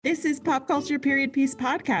This is Pop Culture Period Piece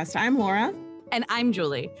Podcast. I'm Laura. And I'm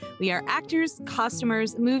Julie. We are actors,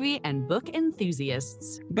 costumers, movie, and book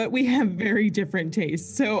enthusiasts. But we have very different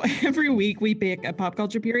tastes. So every week we pick a pop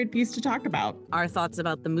culture period piece to talk about. Our thoughts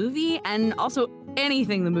about the movie and also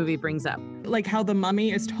anything the movie brings up. Like how The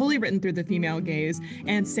Mummy is totally written through the female gaze,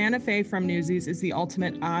 and Santa Fe from Newsies is the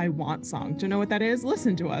ultimate I want song. Do you know what that is?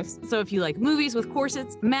 Listen to us. So if you like movies with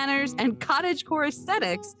corsets, manners, and cottagecore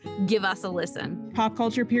aesthetics, give us a listen. Pop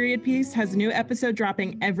Culture Period Piece has a new episode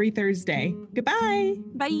dropping every Thursday. Goodbye.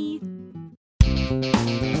 Bye.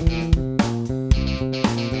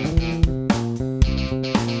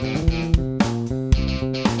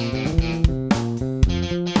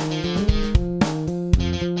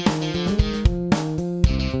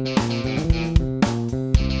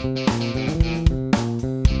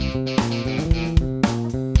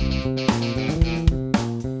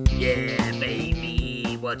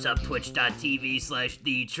 What's up,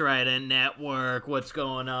 twitch.tv/The Trident Network? What's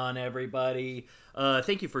going on, everybody?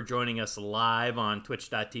 Thank you for joining us live on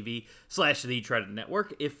twitch.tv/The Trident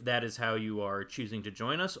Network, if that is how you are choosing to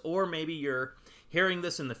join us, or maybe you're hearing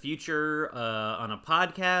this in the future on a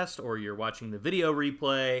podcast, or you're watching the video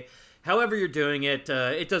replay. However you're doing it,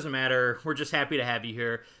 it doesn't matter. We're just happy to have you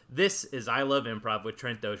here. This is I Love Improv with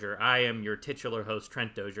Trent Dozier. I am your titular host,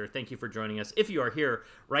 Trent Dozier. Thank you for joining us. If you are here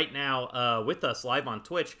right now with us live on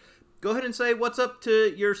Twitch, go ahead and say what's up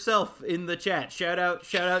to yourself in the chat. Shout out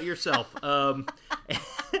yourself.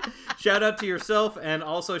 Shout out to yourself, and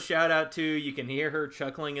also shout out to, you can hear her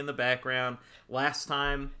chuckling in the background. Last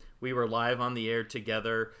time we were live on the air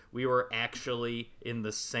together, we were actually in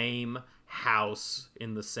the same house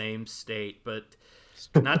in the same state, but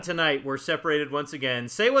not tonight. We're separated once again.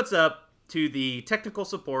 Say what's up to the technical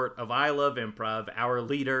support of I Love Improv, our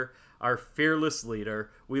leader, our fearless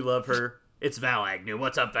leader. We love her. It's Val Agnew.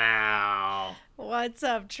 What's up, Val? What's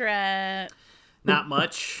up, Trent? Not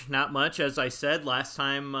much. As I said last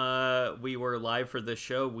time we were live for this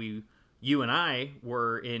show, you and I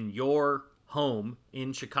were in your home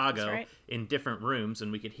in Chicago, in different rooms,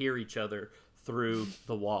 and we could hear each other through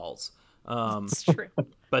the walls. It's true.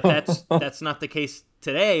 But that's not the case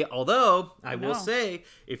today, although I will say,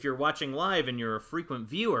 if you're watching live and you're a frequent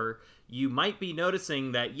viewer, you might be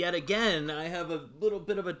noticing that yet again I have a little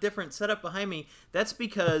bit of a different setup behind me. That's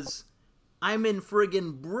because I'm in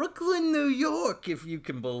friggin' Brooklyn, New York, if you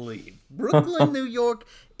can believe. Brooklyn, New York,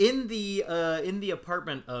 in the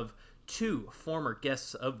apartment of two former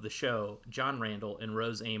guests of the show, John Randall and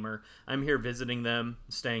Rose Amer. I'm here visiting them,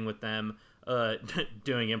 staying with them,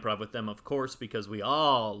 doing improv with them, of course, because we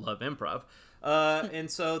all love improv.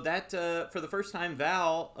 And so that, for the first time,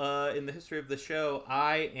 Val, in the history of the show,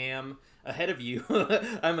 I am ahead of you.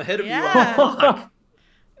 I'm ahead of you on the clock.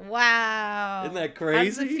 Wow. Isn't that crazy? How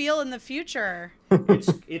does it feel in the future?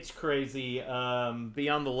 It's crazy. Be on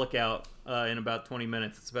the lookout in about 20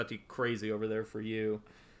 minutes. It's about to be crazy over there for you.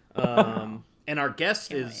 And our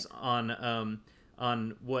guest is on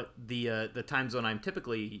what the time zone I'm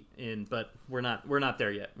typically in, but we're not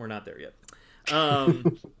there yet.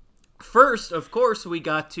 First, of course, we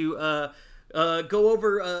got to go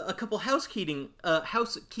over a couple housekeeping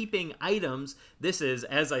items. This is,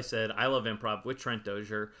 as I said, I Love Improv with Trent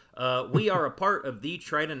Dozier. We are a part of the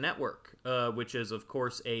Trident Network, which is, of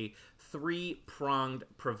course, a three-pronged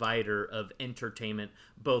provider of entertainment,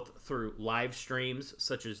 both through live streams,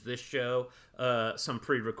 such as this show, some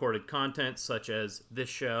pre-recorded content, such as this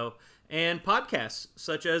show, and podcasts,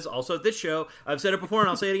 such as also this show. I've said it before, and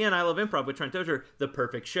I'll say it again. I Love Improv with Trent Dozier, the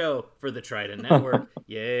perfect show for the Trident Network.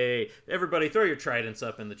 Yay. Everybody, throw your tridents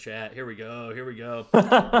up in the chat. Here we go.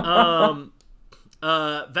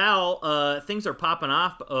 Val, things are popping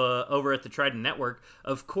off over at the Trident Network.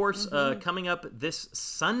 Of course, coming up this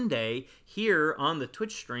Sunday here on the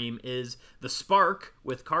Twitch stream is The Spark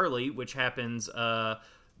with Carly, which happens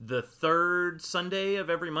the third Sunday of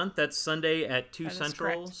every month. That's Sunday at 2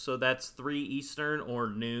 Central, so that's 3 Eastern or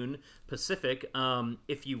noon Pacific.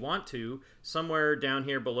 If you want to, somewhere down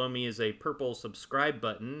here below me is a purple subscribe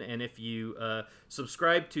button, and if you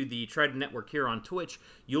subscribe to the Trident Network here on Twitch,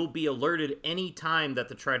 you'll be alerted any time that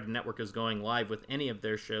the Trident Network is going live with any of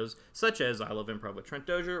their shows, such as I Love Improv with Trent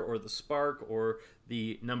Dozier, or The Spark, or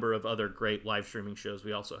the number of other great live streaming shows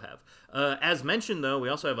we also have. As mentioned, though, we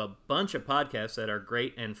also have a bunch of podcasts that are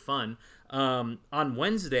great and fun. On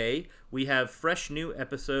Wednesday, we have fresh new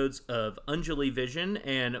episodes of Anjali Vision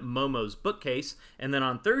and Momo's Bookcase, and then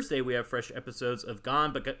on Thursday, we have fresh episodes of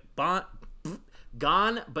Gone But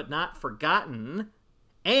Not Forgotten,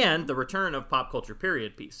 and the return of Pop Culture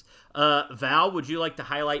Period Piece. Val, would you like to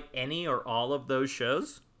highlight any or all of those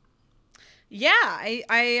shows? Yeah,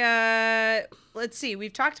 I let's see.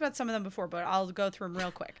 We've talked about some of them before, but I'll go through them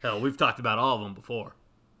real quick. Hell, we've talked about all of them before.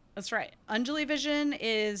 That's right. Anjali Vision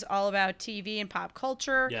is all about TV and pop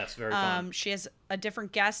culture. Yes, very fun. She has a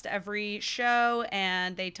different guest every show,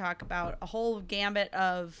 and they talk about a whole gambit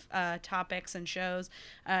of topics and shows.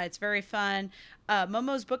 It's very fun.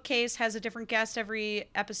 Momo's Bookcase has a different guest every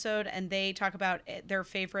episode, and they talk about their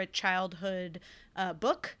favorite childhood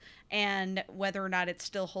book and whether or not it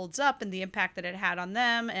still holds up and the impact that it had on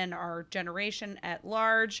them and our generation at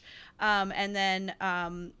large. And then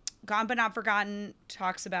Gone But Not Forgotten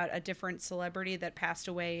talks about a different celebrity that passed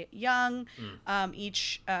away young.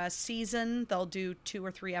 Each season, they'll do 2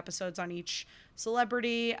 or 3 episodes on each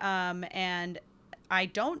celebrity. And I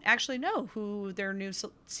don't actually know who their new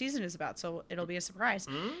season is about, so it'll be a surprise.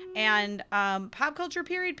 And Pop Culture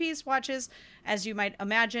Period Piece watches, as you might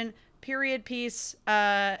imagine, period piece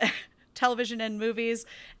television and movies,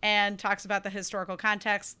 and talks about the historical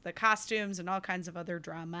context, the costumes, and all kinds of other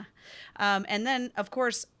drama. And then, of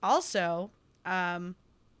course, also,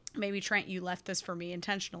 maybe Trent, you left this for me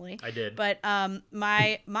intentionally. I did. But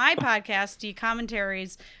my podcast,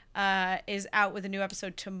 D-Commentaries, is out with a new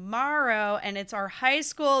episode tomorrow, and it's our High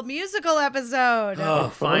School Musical episode. Oh,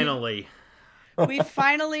 finally. We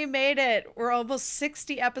finally made it. We're almost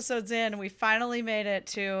 60 episodes in, and we finally made it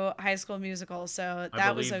to High School Musical. So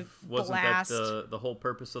that was a blast. Wasn't that the whole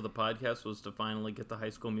purpose of the podcast was to finally get the High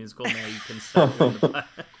School Musical? Now you can stop doing the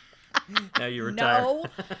podcast. Now you retire.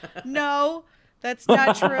 No, that's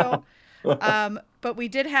not true. But we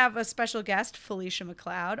did have a special guest, Felicia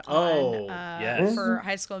McLeod, on for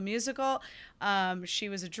High School Musical. She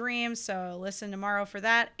was a dream, so listen tomorrow for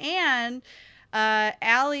that. And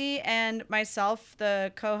Allie and myself,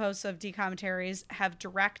 the co-hosts of D-Commentaries, have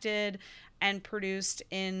directed and produced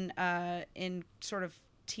in sort of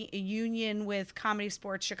union with Comedy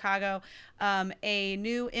Sports Chicago, a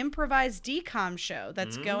new improvised DCOM show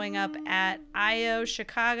that's going up at IO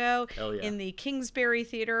Chicago in the Kingsbury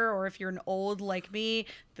Theater, or if you're an old like me,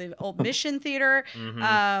 the Old Mission Theater,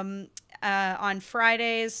 on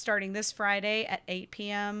Fridays, starting this Friday at 8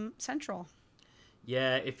 p.m. Central.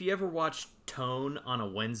 Yeah, if you ever watch Tone on a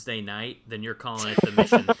Wednesday night, then you're calling it the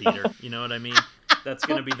Mission Theater. You know what I mean? That's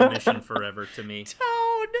going to be the Mission forever to me.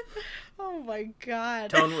 Tone! Oh my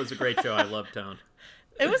God. Tone was a great show. I love Tone.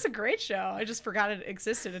 It was a great show. I just forgot it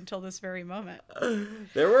existed until this very moment.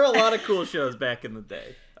 There were a lot of cool shows back in the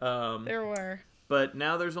day. There were. But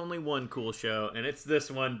now there's only one cool show, and it's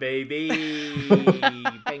this one, baby.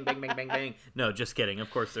 Bang, bang, bang, bang, bang. No, just kidding.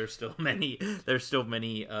 Of course, there's still many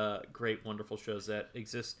great, wonderful shows that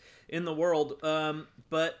exist in the world.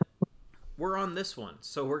 But we're on this one,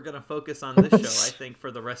 so we're going to focus on this show, I think,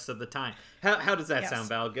 for the rest of the time. How does that sound,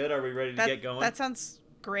 Val? Good? Are we ready to get going? That sounds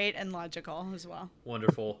great and logical as well.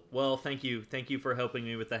 Wonderful. Well, thank you. Thank you for helping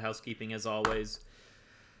me with the housekeeping, as always.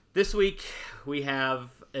 This week, we have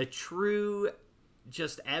a true,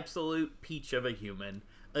 just absolute peach of a human,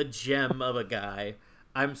 a gem of a guy.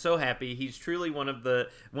 I'm so happy. He's truly one of the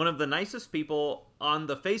nicest people on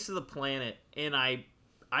the face of the planet, and I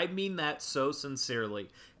mean that so sincerely.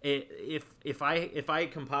 If I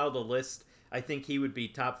compiled a list, I think he would be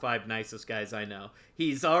top 5 nicest guys I know.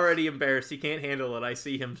 He's already embarrassed. He can't handle it. I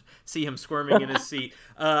see him squirming in his seat.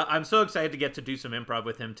 I'm so excited to get to do some improv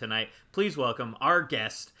with him tonight. Please welcome our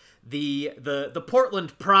guest, the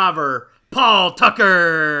Portland Prover, Paul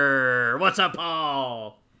Tucker. What's up,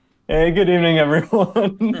 Paul? Hey, good evening,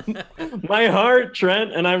 everyone. My heart,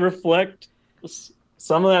 Trent, and I reflect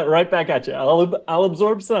some of that right back at you. I'll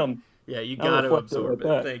absorb some. Yeah, you got to absorb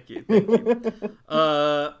it. Thank you.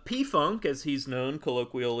 P-Funk, as he's known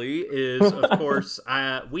colloquially, is, of course,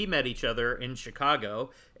 we met each other in Chicago,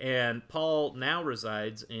 and Paul now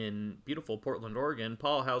resides in beautiful Portland, Oregon.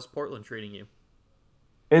 Paul, how's Portland treating you?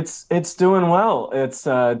 It's doing well. It's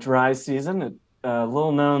dry season. A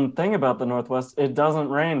little known thing about the Northwest, it doesn't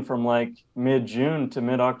rain from like mid-June to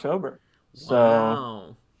mid-October.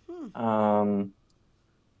 Wow. So,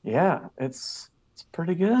 yeah, it's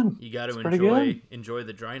pretty good. You got to enjoy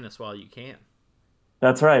the dryness while you can.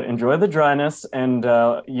 That's right. Enjoy the dryness. And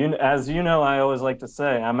as you know, I always like to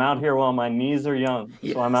say, I'm out here while my knees are young.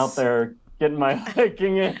 Yes. So I'm out there getting my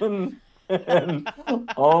hiking in and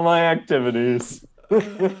all my activities.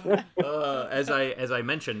 As I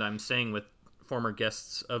mentioned, I'm staying with former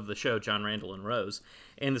guests of the show, John Randall and Rose.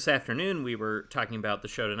 And this afternoon, we were talking about the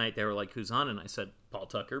show tonight. They were like, who's on? And I said, Paul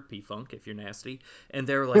Tucker, P-Funk, if you're nasty. And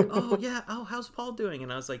they were like, oh, yeah. Oh, how's Paul doing?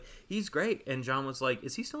 And I was like, he's great. And John was like,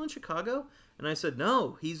 is he still in Chicago? And I said,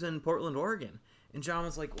 no, he's in Portland, Oregon. And John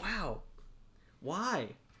was like, wow, why?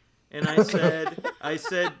 And I said,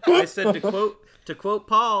 to quote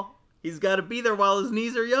Paul, He's got to be there while his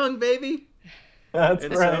knees are young, baby. That's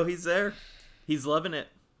And right. so he's there. He's loving it.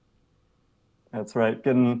 That's right.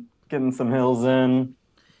 Getting some hills in.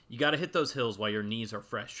 You got to hit those hills while your knees are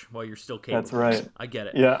fresh, while you're still capable. That's right. I get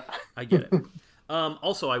it. Yeah. I get it.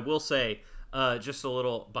 Also, I will say, just a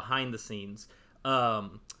little behind the scenes.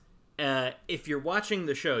 If you're watching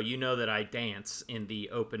the show, you know that I dance in the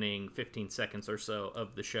opening 15 seconds or so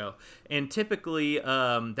of the show. And typically,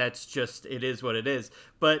 that's just, it is what it is.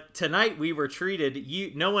 But tonight we were treated,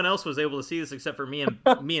 no one else was able to see this except for me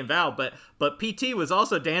and Val, but PT was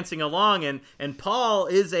also dancing along, and Paul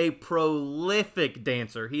is a prolific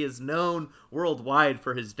dancer. He is known worldwide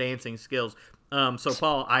for his dancing skills. So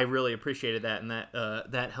Paul, I really appreciated that, and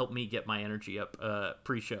that helped me get my energy up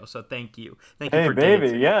pre-show. So thank you. Thank you for baby,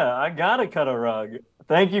 dancing. yeah, I gotta cut a rug.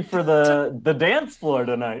 Thank you for the dance floor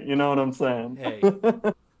tonight. You know what I'm saying? Hey,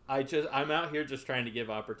 I'm out here just trying to give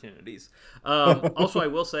opportunities. Also, I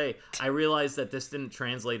will say, I realized that this didn't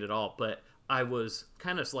translate at all, but I was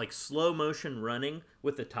kind of like slow motion running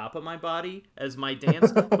with the top of my body as my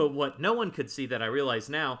dance. But what no one could see that I realize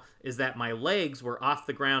now is that my legs were off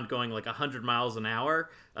the ground going like 100 miles an hour.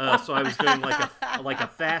 So I was doing like a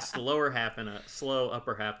fast lower half and a slow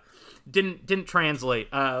upper half. Didn't translate.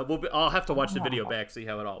 I'll have to watch the video back, see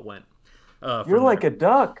how it all went. You're like a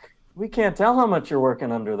duck. We can't tell how much you're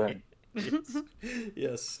working under there.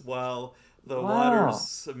 Yes, while the Wow.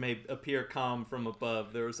 waters may appear calm from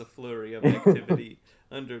above, there is a flurry of activity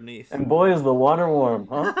underneath. And boy, is the water warm,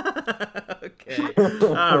 huh? Okay.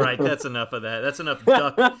 All right, that's enough of that. That's enough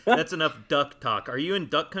duck. That's enough duck talk. Are you in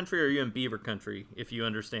duck country or are you in beaver country? If you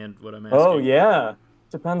understand what I'm asking. Oh yeah.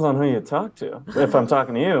 Depends on who you talk to. If I'm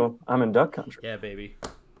talking to you, I'm in duck country. Yeah, baby.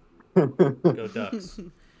 Go Ducks.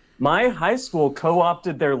 My high school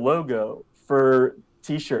co-opted their logo for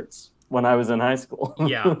T-shirts when I was in high school.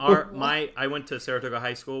 Yeah, I went to Saratoga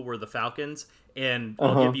High School. We're the Falcons, and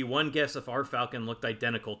I'll give you one guess if our Falcon looked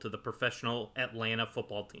identical to the professional Atlanta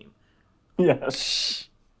football team. Yes.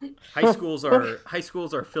 High schools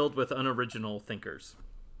are filled with unoriginal thinkers.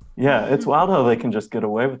 Yeah, it's wild how they can just get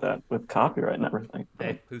away with that with copyright and everything.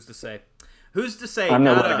 Hey, who's to say? Who's to say? I'm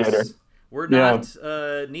no Not litigator. us. We're not.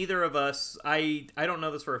 Neither of us. I don't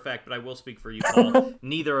know this for a fact, but I will speak for you, Paul.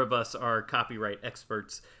 Neither of us are copyright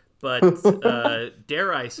experts. But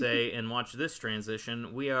dare I say, and watch this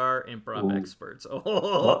transition, we are improv experts.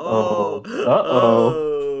 Uh-oh.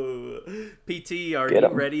 PT, are Get you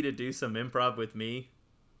 'em. ready to do some improv with me?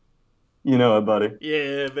 You know it, buddy.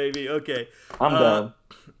 Yeah, baby. Okay. I'm down.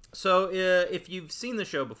 So, if you've seen the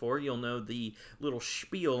show before, you'll know the little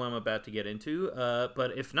spiel I'm about to get into.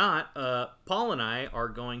 But if not, Paul and I are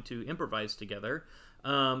going to improvise together.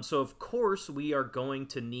 So, of course, we are going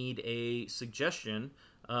to need a suggestion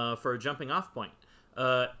for a jumping off point.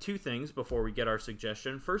 Two things before we get our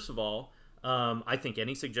suggestion. First of all, I think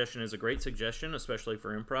any suggestion is a great suggestion, especially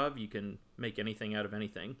for improv. You can make anything out of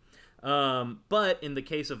anything. But in the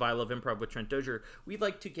case of I Love Improv with Trent Dozier, we'd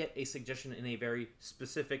like to get a suggestion in a very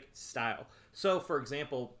specific style. So, for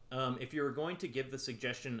example, if you were going to give the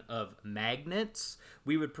suggestion of magnets,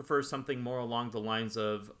 we would prefer something more along the lines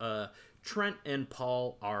of Trent and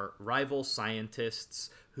Paul are rival scientists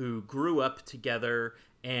who grew up together,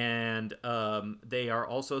 and they are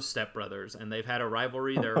also stepbrothers, and they've had a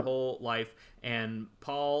rivalry their whole life, and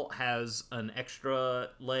Paul has an extra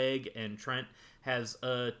leg, and Trent has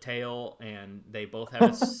a tail, and they both have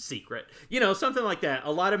a secret. You know, something like that.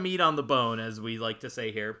 A lot of meat on the bone, as we like to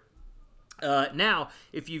say here. Now,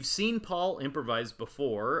 if you've seen Paul improvise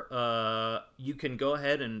before, you can go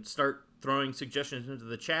ahead and start throwing suggestions into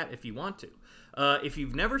the chat if you want to. If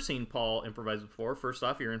you've never seen Paul improvise before, first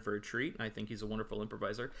off, you're in for a treat. I think he's a wonderful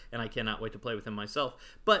improviser, and I cannot wait to play with him myself.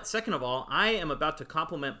 But second of all, I am about to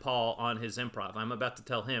compliment Paul on his improv. I'm about to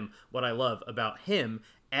tell him what I love about him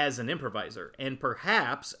as an improviser. And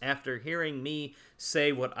perhaps after hearing me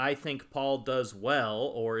say what I think Paul does well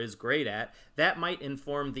or is great at, that might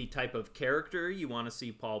inform the type of character you want to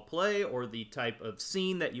see Paul play or the type of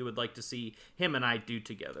scene that you would like to see him and I do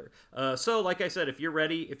together. So like I said, if you're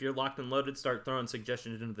ready, if you're locked and loaded, start throwing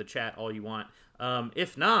suggestions into the chat all you want.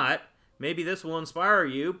 If not, maybe this will inspire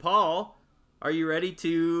you. Paul, are you ready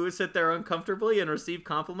to sit there uncomfortably and receive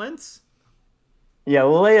compliments? Yeah,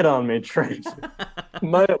 lay it on me, Trent.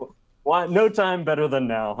 No time better than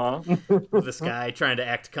now, huh? This guy trying to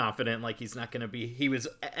act confident like he's not going to be. He was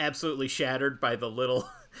absolutely shattered by the little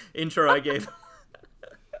intro I gave.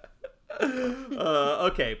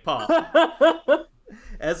 Okay, Paul.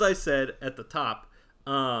 As I said at the top,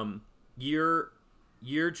 you're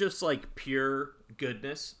just like pure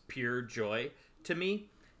goodness, pure joy to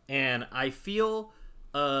me, and I feel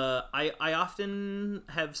I often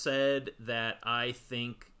have said that I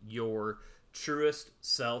think your truest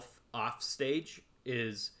self off stage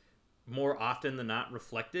is more often than not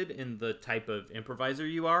reflected in the type of improviser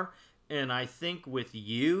you are. And I think with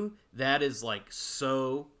you, that is like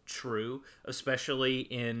so true, especially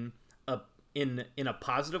in a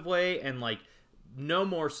positive way, and like no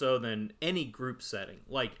more so than any group setting.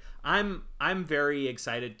 Like I'm very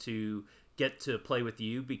excited to get to play with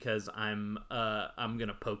you because I'm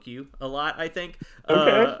gonna poke you a lot, I think.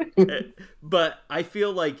 Okay. But I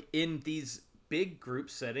feel like in these big group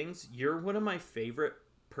settings, you're one of my favorite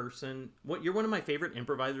you're one of my favorite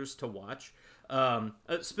improvisers to watch.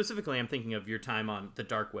 Specifically, I'm thinking of your time on the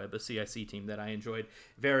Dark Web, a CIC team that I enjoyed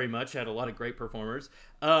very much, had a lot of great performers.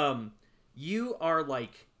 You are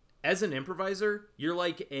like, as an improviser, you're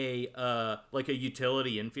like a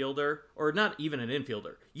utility infielder, or not even an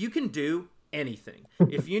infielder. You can do anything.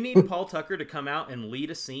 If you need Paul Tucker to come out and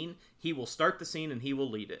lead a scene, he will start the scene and he will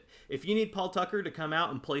lead it. If you need Paul Tucker to come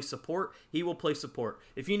out and play support, he will play support.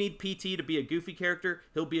 If you need PT to be a goofy character,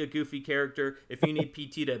 he'll be a goofy character. If you need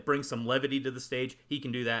PT to bring some levity to the stage, he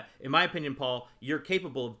can do that. In my opinion, Paul, you're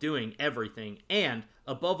capable of doing everything. And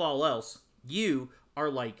above all else, you are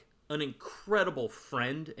like an incredible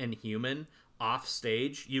friend and human off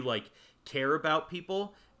stage. You like care about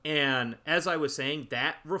people. And as I was saying,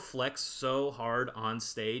 that reflects so hard on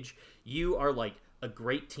stage. You are like a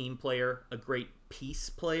great team player, a great piece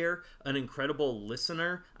player, an incredible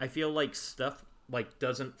listener. I feel like stuff like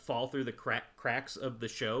doesn't fall through the cracks of the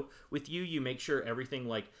show with you. You make sure everything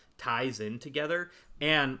like ties in together.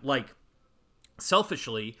 And like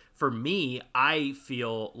selfishly, for me, I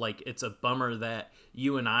feel like it's a bummer that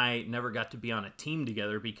you and I never got to be on a team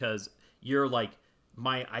together, because you're like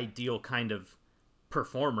my ideal kind of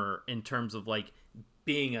performer in terms of like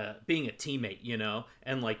being a teammate, you know,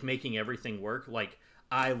 and like making everything work. Like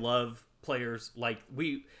I love players like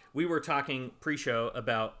we were talking pre-show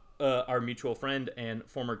about our mutual friend and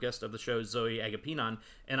former guest of the show, Zoe Agapinon,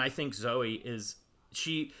 and I think Zoe is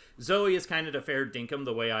kind of a fair dinkum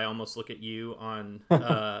the way I almost look at you on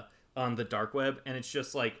the Dark Web, and it's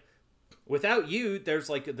just like without you there's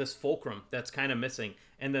like this fulcrum that's kind of missing,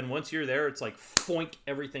 and then once you're there it's like foink,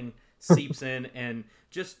 everything seeps in. And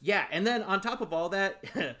just and then on top of all that,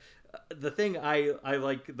 the thing I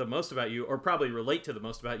like the most about you, or probably relate to the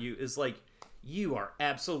most about you, is like you are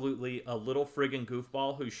absolutely a little friggin'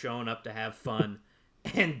 goofball who's showing up to have fun.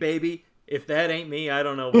 And baby, if that ain't me, I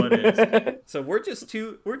don't know what is. So we're just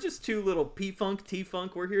two little P-Funk,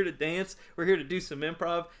 T-Funk. We're here to dance. We're here to do some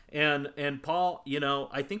improv. And Paul, you know,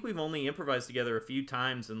 I think we've only improvised together a few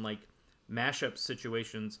times in like mashup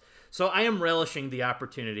situations. So I am relishing the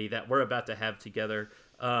opportunity that we're about to have together.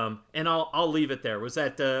 And I'll leave it there. Was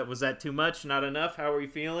that too much? Not enough? How are you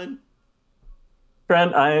feeling?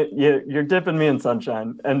 Trent, you're dipping me in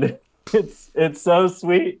sunshine, and it's so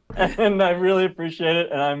sweet, and I really appreciate it,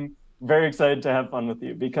 and I'm very excited to have fun with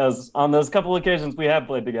you, because on those couple occasions we have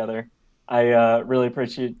played together, I really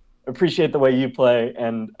appreciate the way you play,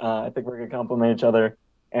 and I think we're gonna complement each other,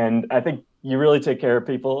 and I think you really take care of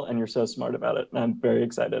people, and you're so smart about it, and I'm very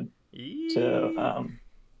excited to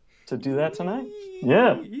do that tonight.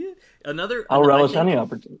 Yeah. I'll relish any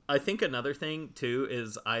opportunity. I think another thing too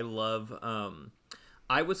is I love.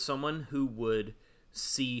 I was someone who would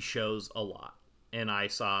see shows a lot, and I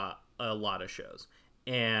saw a lot of shows.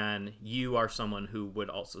 And you are someone who would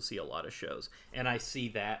also see a lot of shows, and I see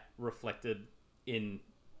that reflected in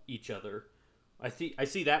each other. I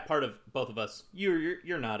see that part of both of us.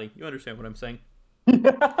 You're nodding. You understand what I'm saying?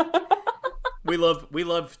 We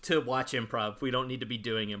love to watch improv. We don't need to be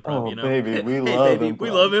doing improv, you know. Baby, we love baby, improv.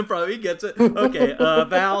 We love improv. He gets it. Okay,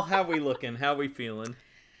 Val, how we looking? How we feeling?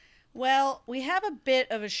 Well, we have a bit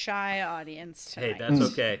of a shy audience tonight. Hey, that's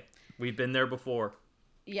okay. We've been there before.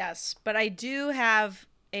 Yes, but I do have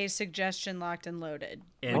a suggestion locked and loaded.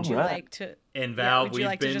 And would you like to? And Val, would you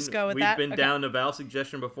like to just go with that? We've been down a Val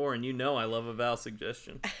suggestion before, and you know I love a Val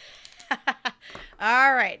suggestion.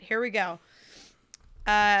 All right, here we go.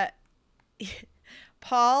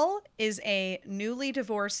 Paul is a newly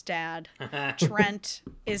divorced dad. Trent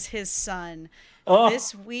is his son. Oh.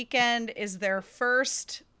 This weekend is their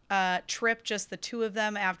first trip, just the two of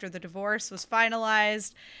them, after the divorce was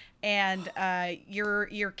finalized. And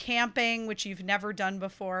you're camping, which you've never done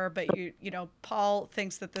before, but you know, Paul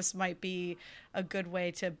thinks that this might be a good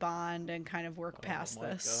way to bond and kind of work past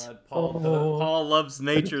this. God, Paul loves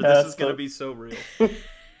nature. This is going to be so real.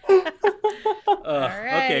 All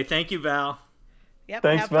right. Okay, thank you, Val. Yep.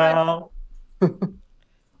 Thanks, Val.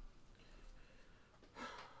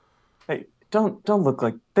 Hey, don't look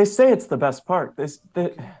like they say it's the best part.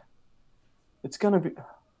 It's gonna be.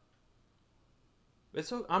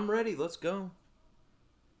 I'm ready. Let's go.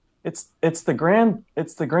 It's the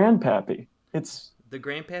grandpappy. It's The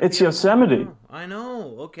grandpappy. It's Yosemite. I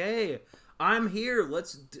know. Okay, I'm here.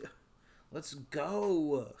 Let's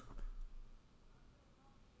go.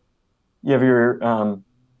 You have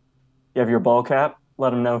your ball cap.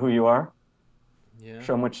 Let them know who you are. Yeah.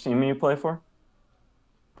 Show them which team you play for.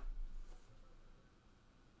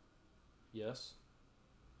 Yes.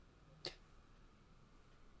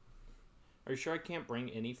 Are you sure I can't bring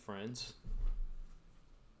any friends?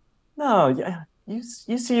 No, yeah, you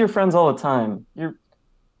see your friends all the time.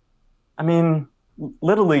 I mean,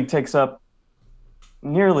 Little League takes up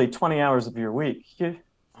nearly 20 hours of your week.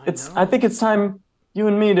 I think it's time you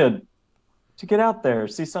and me to get out there,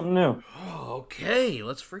 see something new. Oh, okay.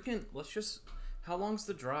 Let's just. How long's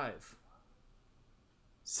the drive?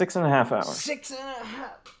 6.5 hours. 6.5.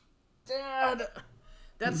 Dad,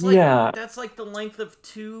 that's like the length of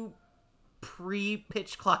 2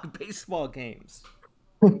 pre-pitch clock baseball games.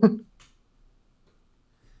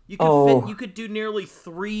 You could do nearly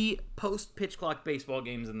 3 post-pitch clock baseball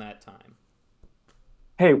games in that time.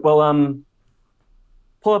 Hey, well,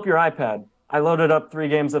 pull up your iPad. I loaded up 3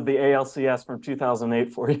 games of the ALCS from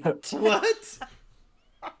 2008 for you. What?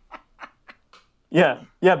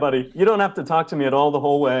 Yeah, buddy. You don't have to talk to me at all the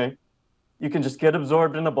whole way. You can just get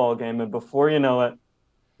absorbed in a ball game, and before you know it,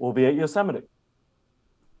 we'll be at Yosemite.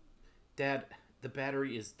 Dad, the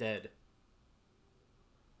battery is dead.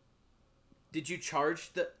 Did you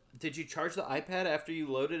charge the iPad after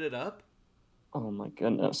you loaded it up? Oh my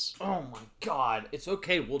goodness. Oh my god. It's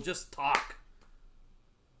okay. We'll just talk.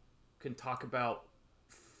 Can talk about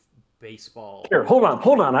baseball. Here, hold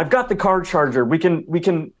on. I've got the car charger. We can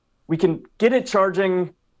get it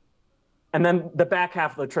charging, and then the back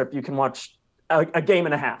half of the trip you can watch a game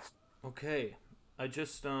and a half. Okay. I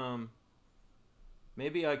just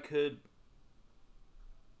maybe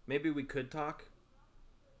we could talk.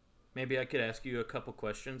 Maybe I could ask you a couple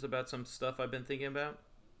questions about some stuff I've been thinking about.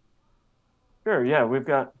 Sure, yeah, we've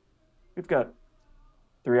got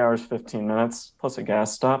 3 hours 15 minutes plus a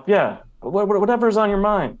gas stop. Yeah, whatever's on your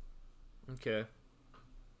mind. Okay.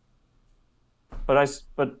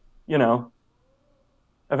 But you know,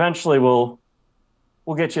 eventually we'll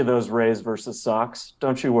get you those Rays versus Sox.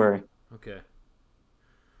 Don't you worry. Okay.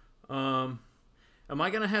 Am I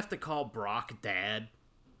gonna have to call Brock Dad?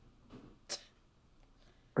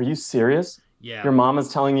 Are you serious? Yeah. Your mom is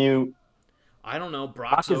telling you. I don't know.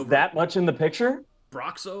 Brock is that much in the picture?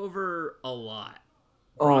 Brock's over a lot.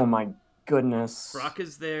 Oh my goodness. Brock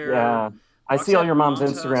is there. Yeah. I see all your mom's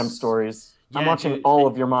Instagram stories. Yeah, I'm watching all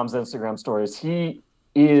of your mom's Instagram stories. He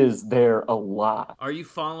is there a lot. Are you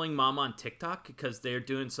following Mom on TikTok? Because they're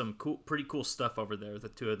doing some pretty cool stuff over there, the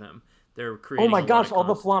two of them. They're creating. Oh my gosh, all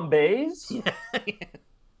the flambés?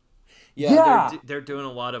 Yeah. They're doing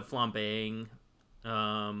a lot of flambeing.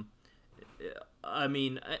 I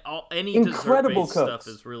mean, any incredible dessert-based stuff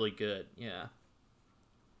is really good. Yeah.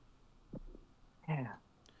 Yeah.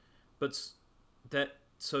 But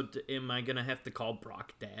am I gonna have to call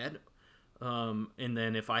Brock Dad? And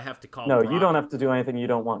then if I have to call No, Brock... you don't have to do anything you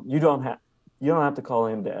don't want. You don't have to call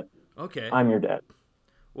him Dad. Okay. I'm your dad.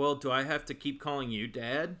 Well, do I have to keep calling you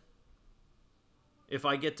Dad? If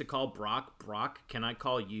I get to call Brock, can I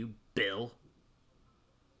call you Bill?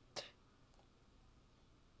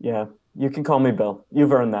 Yeah, you can call me Bill.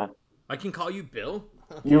 You've earned that. I can call you Bill?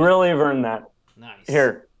 You really have earned that. Nice.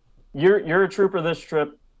 Here, you're a trooper this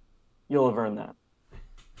trip. You'll have earned that.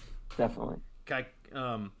 Definitely. Okay.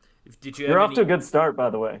 You're off to a good start, by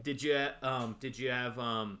the way. Did you have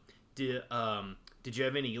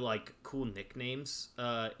any like cool nicknames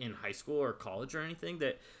in high school or college or anything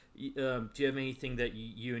that do you have anything that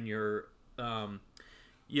you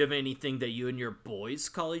and your boys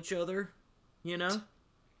call each other, you know?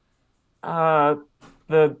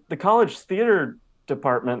 The college theater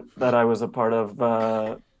department that I was a part of,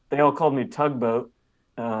 they all called me Tugboat.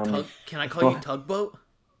 Can I call you Tugboat?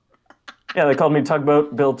 Yeah, they called me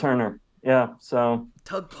Tugboat Bill Turner. Yeah, so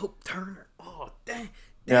Tugboat Turner. Oh, dang,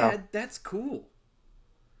 Dad, yeah. That's cool.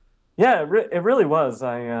 Yeah, it really was.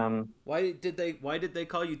 Why did they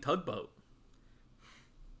call you Tugboat?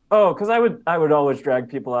 Oh, because I would always drag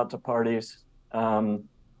people out to parties when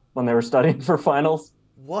they were studying for finals.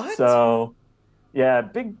 What? So, yeah,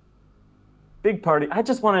 big party. I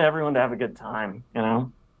just wanted everyone to have a good time, you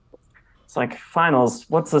know? It's like, finals,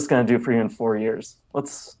 what's this going to do for you in 4 years?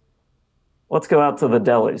 Let's go out to the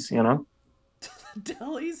delis, you know?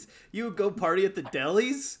 Delis? You would go party at the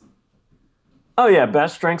delis? Oh, yeah,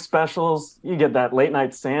 best drink specials. You get that late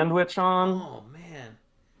night sandwich on. Oh, man.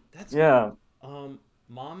 That's... Yeah.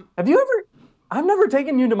 Mom? Have you I've never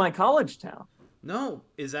taken you to my college town. No,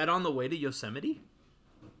 is that on the way to Yosemite?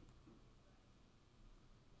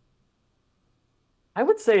 I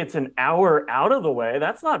would say it's an hour out of the way.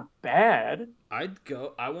 That's not bad. I'd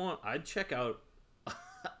go. I'd check out.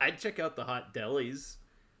 I'd check out the hot delis.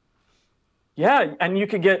 Yeah, and you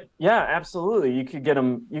could get, yeah, absolutely. You could get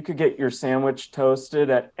them, you could get your sandwich toasted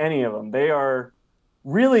at any of them. They are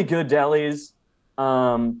really good delis.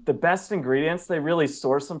 The best ingredients, they really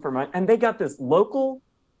source them from, and they got this local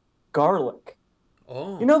garlic.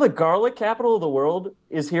 Oh. You know, the garlic capital of the world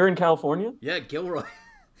is here in California? Yeah, Gilroy.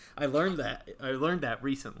 I learned that. I learned that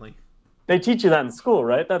recently. They teach you that in school,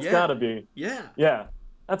 right? That's Yeah. gotta be. Yeah. Yeah.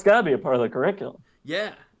 That's gotta be a part of the curriculum.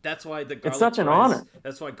 Yeah. That's why the garlic It's such an fries, honor.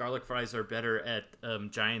 That's why garlic fries are better at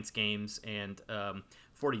Giants games and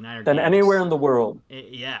 49er Than games. anywhere in the world.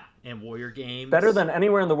 Yeah, and Warrior games. Better than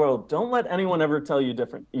anywhere in the world. Don't let anyone ever tell you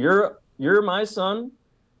different. You're my son,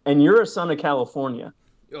 and you're a son of California.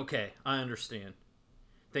 Okay, I understand.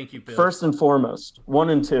 Thank you, Bill. First and foremost, 1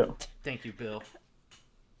 and 2. Thank you, Bill.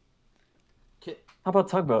 How about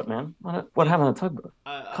Tugboat, man? What happened to Tugboat?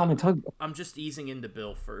 Call me Tugboat. I'm just easing into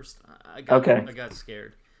Bill first. I got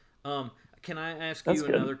scared. Can I ask That's you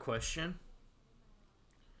good. another question?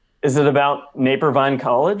 Is it about Napervine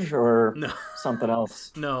College or No. something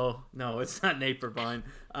else? No, it's not Napervine.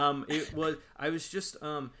 It was. I was just.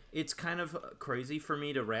 It's kind of crazy for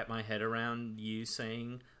me to wrap my head around you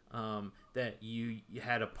saying that you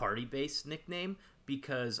had a party-based nickname,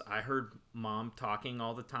 because I heard Mom talking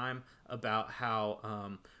all the time about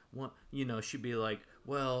how she'd be like,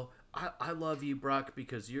 well, I love you, Brock,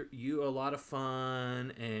 because you're a lot of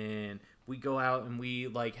fun, and we go out and we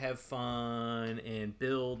like have fun, and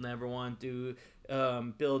Bill never want to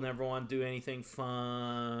do anything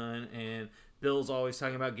fun, and Bill's always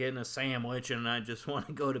talking about getting a sandwich, and I just want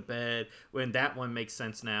to go to bed. When that one makes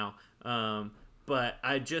sense now. But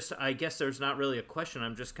I guess there's not really a question.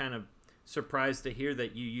 I'm just kind of surprised to hear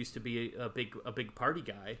that you used to be a big party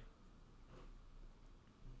guy.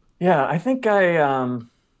 Yeah, I think the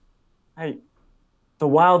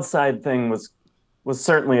wild side thing was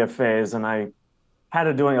certainly a phase, and I had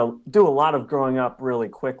to do a lot of growing up really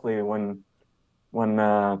quickly when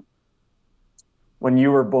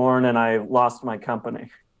you were born and I lost my company.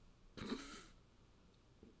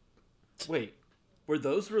 Wait, were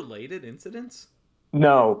those related incidents?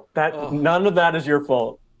 No, none of that is your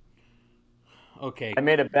fault. Okay. I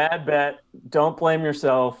made a bad bet. Don't blame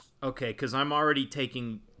yourself. Okay, because I'm already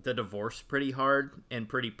taking the divorce pretty hard and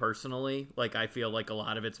pretty personally. Like, I feel like a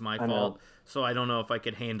lot of it's my fault. So I don't know if I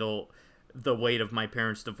could handle the weight of my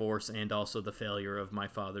parents' divorce and also the failure of my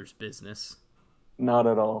father's business. Not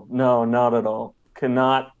at all. No, not at all.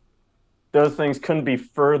 Those things couldn't be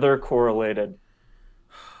further correlated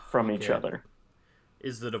from each other.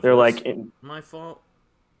 Is the divorce They're like my fault?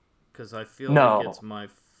 Because I feel like it's my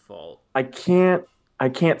fault. I can't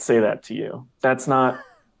say that to you. That's not.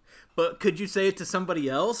 But could you say it to somebody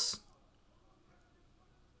else?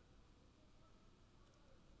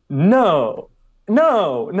 No.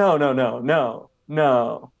 Bill,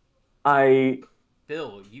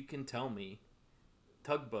 you can tell me.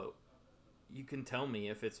 Tugboat, you can tell me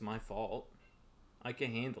if it's my fault. I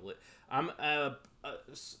can handle it. I'm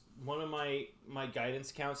one of my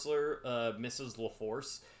guidance counselor, Mrs.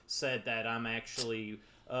 LaForce, said that I'm actually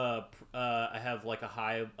I have like a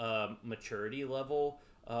high maturity level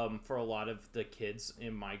for a lot of the kids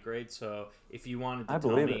in my grade. So if you wanted to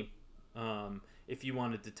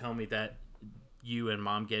tell me that you and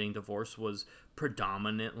Mom getting divorced was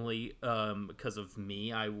predominantly because of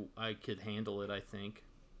me, I could handle it, I think.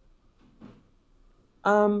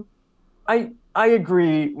 I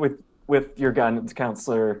agree with your guidance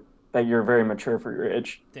counselor that you're very mature for your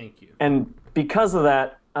age. Thank you. And because of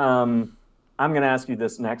that, I'm going to ask you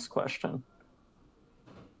this next question.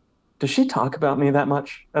 Does she talk about me that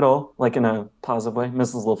much at all? Like in a positive way?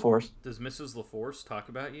 Mrs. LaForce? Does Mrs. LaForce talk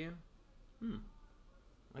about you?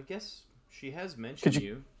 I guess she has mentioned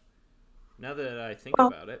you. Now that I think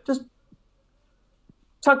about it. Just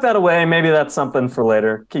tuck that away. Maybe that's something for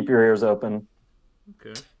later. Keep your ears open.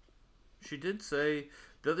 Okay. She did say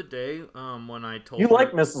the other day when I told you her...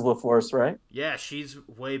 like Mrs. LaForce, right? Yeah, she's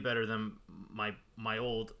way better than my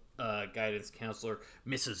old guidance counselor,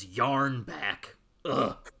 Mrs. Yarnback.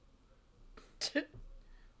 Ugh.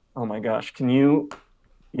 Oh my gosh. Can you...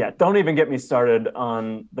 Yeah, don't even get me started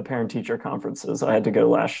on the parent-teacher conferences I had to go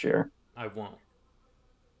last year. I won't.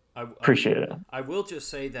 Appreciate it. I will just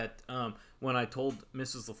say that when I told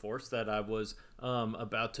Mrs. LaForce that I was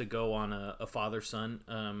about to go on a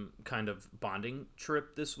father-son kind of bonding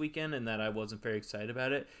trip this weekend and that I wasn't very excited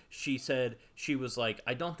about it, she said, she was like,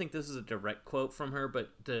 I don't think this is a direct quote from her, but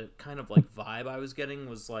the kind of like vibe I was getting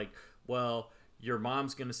was like, well, your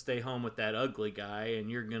mom's going to stay home with that ugly guy and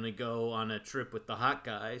you're going to go on a trip with the hot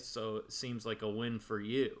guy, so it seems like a win for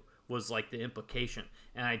you, was like the implication.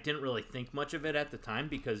 And I didn't really think much of it at the time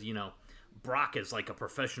because, you know, Brock is like a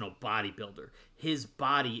professional bodybuilder. His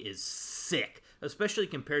body is sick, especially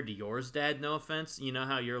compared to yours, Dad. No offense. You know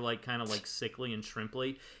how you're like kind of like sickly and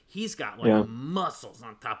shrimply? He's got like muscles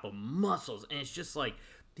on top of muscles. And it's just like,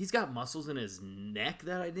 he's got muscles in his neck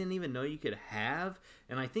that I didn't even know you could have.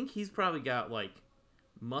 And I think he's probably got like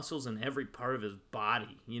muscles in every part of his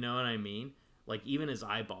body. You know what I mean? Like even his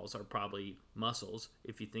eyeballs are probably muscles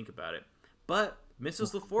if you think about it. But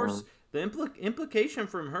Mrs. LaForce, the implication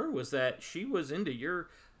from her was that she was into your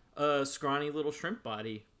scrawny little shrimp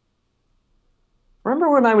body.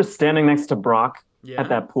 Remember when I was standing next to Brock at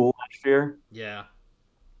that pool last year? Yeah.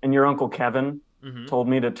 And your Uncle Kevin told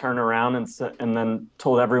me to turn around and then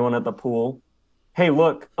told everyone at the pool, hey,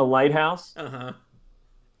 look, a lighthouse? Uh-huh.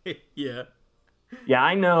 Yeah. Yeah,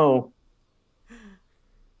 I know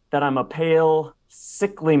that I'm a pale,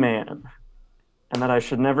 sickly man and that I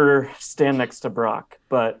should never stand next to Brock.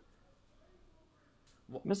 But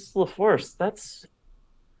Mrs. LaForce,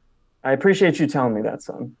 I appreciate you telling me that,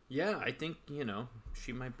 son. Yeah, I think, you know,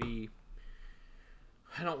 she might be,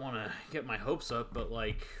 I don't want to get my hopes up, but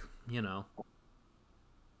like, you know,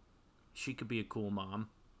 she could be a cool mom.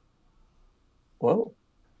 Whoa.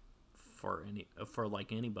 For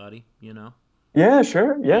like anybody, you know? Yeah,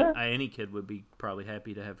 sure. Yeah. Any kid would be probably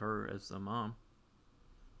happy to have her as the mom.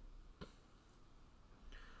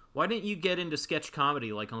 Why didn't you get into sketch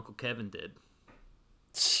comedy like Uncle Kevin did?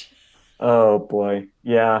 Oh boy.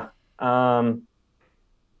 Yeah. Uncle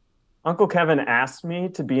Kevin asked me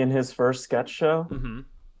to be in his first sketch show. Mm-hmm.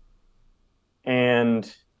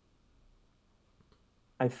 And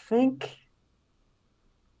I think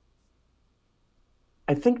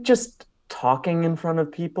just talking in front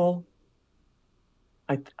of people,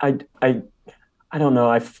 I don't know.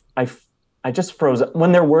 I just froze up.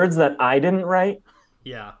 When there are words that I didn't write,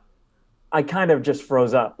 yeah, I kind of just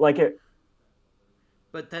froze up. Like it.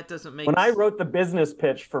 But that doesn't make When I wrote the business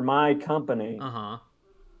pitch for my company,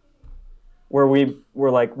 where we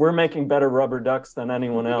were like, we're making better rubber ducks than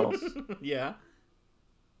anyone else. Yeah.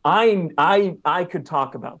 I could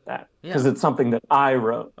talk about that because it's something that I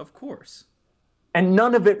wrote. Of course. And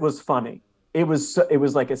none of it was funny. It was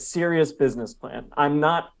like a serious business plan. I'm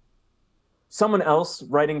not someone else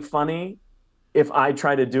writing funny. If I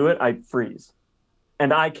try to do it, I freeze.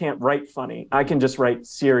 And I can't write funny. I can just write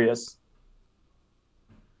serious.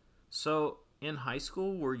 So in high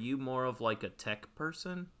school, were you more of like a tech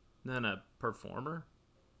person than a performer?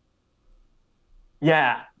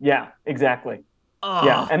 Yeah, exactly. Oh.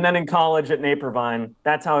 Yeah, and then in college at Napervine,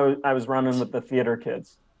 that's how I was running with the theater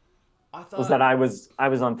kids. Was that I was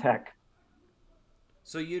on tech.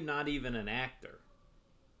 So you're not even an actor?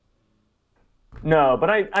 No, but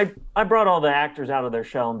I brought all the actors out of their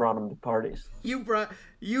shell and brought them to parties.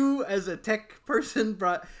 You as a tech person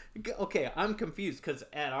brought... Okay, I'm confused because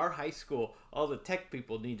at our high school, all the tech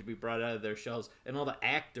people need to be brought out of their shells, and all the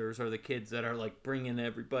actors are the kids that are like bringing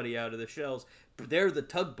everybody out of the shells. They're the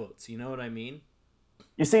tugboats, you know what I mean?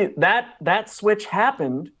 You see, that switch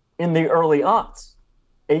happened in the early aughts.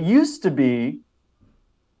 It used to be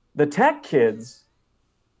the tech kids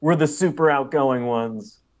were the super outgoing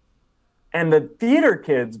ones, and the theater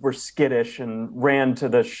kids were skittish and ran to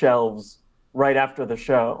the shelves right after the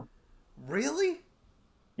show. Really?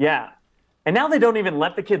 Yeah. And now they don't even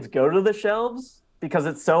let the kids go to the shelves because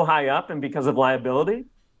it's so high up and because of liability.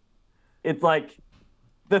 It's like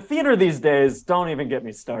the theater these days, don't even get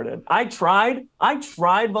me started. I tried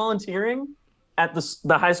volunteering at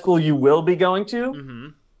the high school you will be going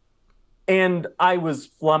to, and I was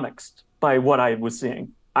flummoxed by what I was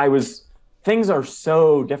seeing. Things are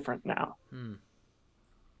so different now.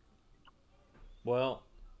 Well,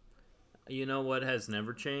 you know what has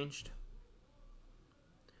never changed?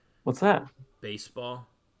 What's that? Baseball.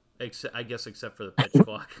 I guess except for the pitch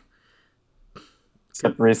clock.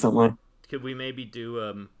 Except recently. Could we maybe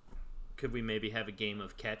have a game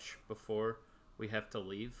of catch before we have to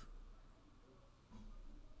leave?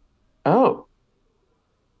 Oh.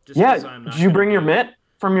 Did you bring your mitt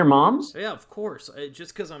from your mom's? Yeah, of course.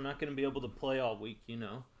 Just because I'm not going to be able to play all week, you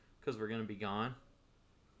know, because we're going to be gone.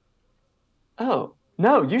 Oh,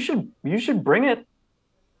 no, you should bring it.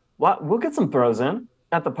 We'll get some throws in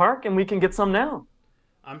at the park, and we can get some now.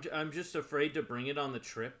 I'm just afraid to bring it on the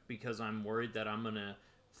trip because I'm worried that I'm gonna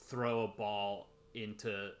throw a ball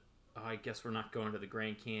into. Oh, I guess we're not going to the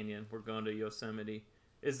Grand Canyon. We're going to Yosemite.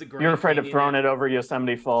 Is the Grand You're afraid Canyon of throwing it over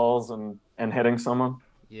Yosemite Falls and hitting someone?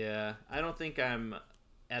 Yeah, I don't think I'm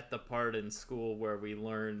at the part in school where we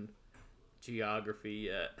learn geography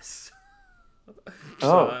yet.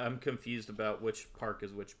 So I'm confused about which park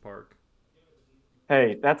is which park.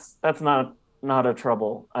 Hey, that's not a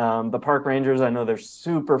trouble. The park rangers, I know they're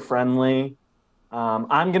super friendly.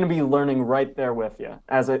 I'm gonna be learning right there with you.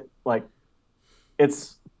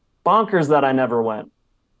 It's bonkers that I never went,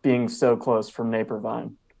 being so close from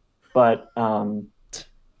Napervine, but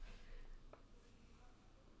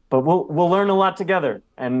we'll learn a lot together.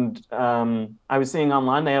 And I was seeing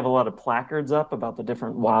online they have a lot of placards up about the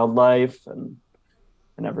different wildlife and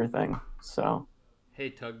everything. So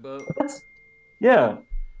Hey, Tugboat. yeah.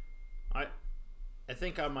 I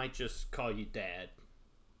think I might just call you Dad,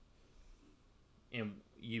 and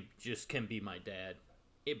you just can be my dad.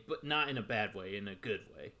 But not in a bad way, in a good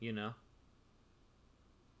way, you know?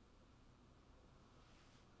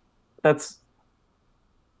 That's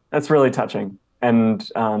really touching. And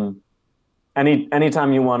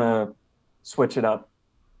anytime you want to switch it up,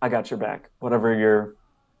 I got your back. Whatever you're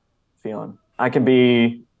feeling, I can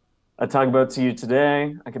be a tugboat to you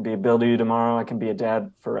today. I can be a Bill to you tomorrow. I can be a dad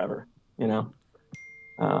forever. You know.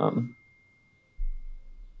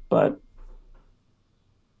 But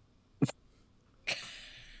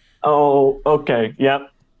oh, okay,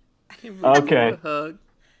 yep, okay. Hug.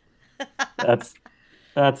 That's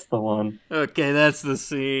the one. Okay, that's the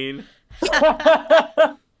scene.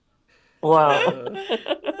 Wow.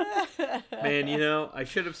 Man, you know, I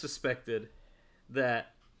should have suspected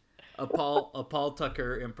that a Paul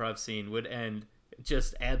Tucker improv scene would end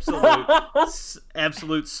just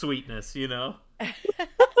absolute sweetness, you know?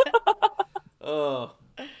 Oh,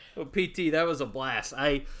 PT, that was a blast.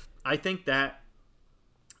 I think that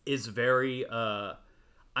is very as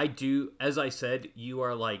I said, you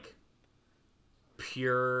are like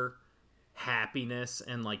pure happiness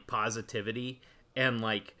and like positivity, and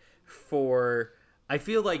like I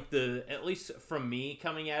feel like at least from me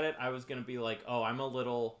coming at it, I was gonna be like, oh, I'm a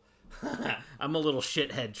little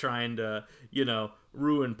shithead trying to, you know,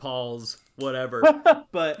 ruin Paul's whatever.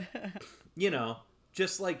 But, you know,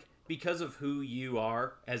 just like because of who you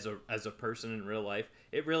are as a person in real life,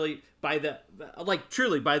 it really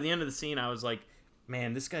truly by the end of the scene, I was like,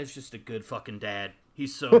 man, this guy's just a good fucking dad.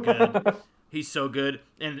 He's so good. He's so good,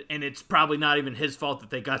 and it's probably not even his fault that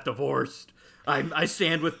they got divorced. I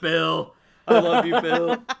stand with Bill. I love you,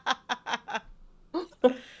 Bill.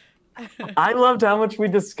 I loved how much we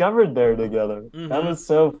discovered there together. Mm-hmm. That was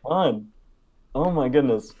so fun. Oh my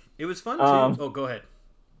goodness. It was fun too. Go ahead.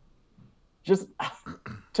 Just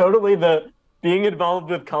totally the being involved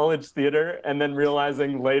with college theater and then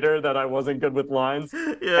realizing later that I wasn't good with lines,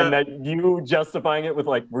 and that you justifying it with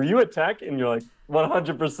like, were you at Tech? And you're like,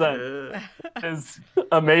 100% is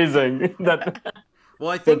amazing.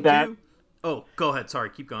 Well, I think too. Oh, go ahead. Sorry,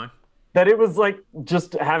 keep going. That it was like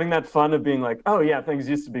just having that fun of being like, oh yeah, things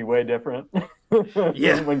used to be way different.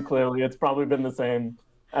 Yeah. When clearly it's probably been the same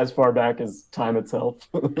as far back as time itself.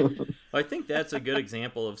 I think that's a good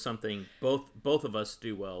example of something both of us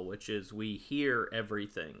do well, which is we hear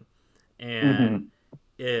everything. And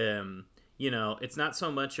you know, it's not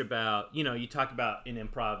so much about, you know, you talk about in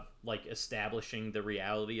improv like establishing the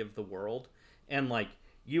reality of the world, and like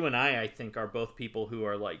you and I think are both people who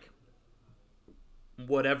are like,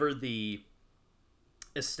 whatever the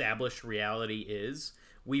established reality is,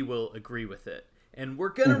 we will agree with it. And we're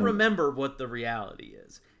going to remember what the reality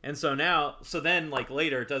is. And so then like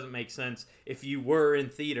later, it doesn't make sense if you were in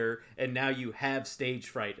theater and now you have stage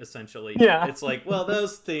fright, essentially. Yeah. It's like, well,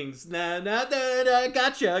 those things,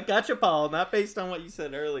 gotcha, Paul, not based on what you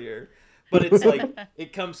said earlier. But it's like,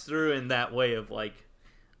 it comes through in that way of like,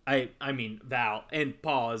 I mean, Val and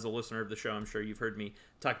Paul, as a listener of the show, I'm sure you've heard me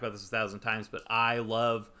talk about this 1,000 times, but I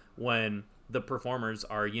love when the performers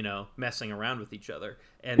are, you know, messing around with each other.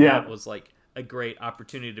 And that was like a great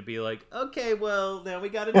opportunity to be like, okay, well, now we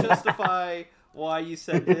got to justify why you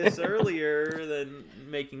said this earlier than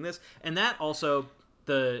making this. And that also,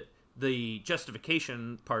 the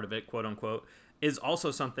justification part of it, quote unquote, is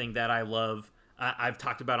also something that I love. I've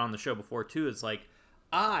talked about on the show before too. Is like,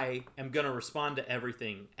 I am going to respond to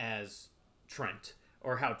everything as Trent,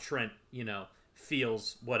 or how Trent, you know,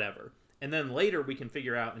 feels whatever. And then later we can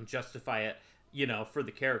figure out and justify it, you know, for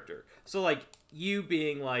the character. So like you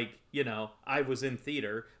being like, you know, I was in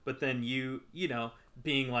theater, but then you know,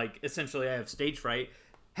 being like, essentially I have stage fright.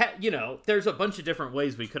 You know, there's a bunch of different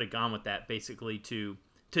ways we could have gone with that, basically to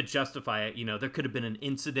to justify it, there could have been an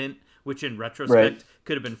incident, which in retrospect Right.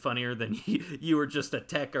 could have been funnier than you were just a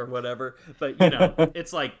tech or whatever. But,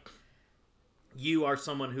 it's like you are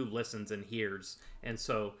someone who listens and hears. And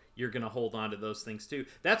so you're going to hold on to those things too.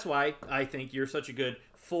 That's why I think you're such a good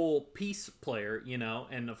full piece player,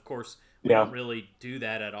 and of course we Yeah. don't really do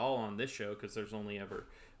that at all on this show because there's only ever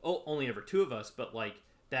two of us. But like,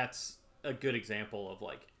 that's a good example of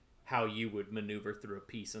like how you would maneuver through a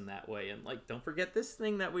piece in that way. And like, don't forget this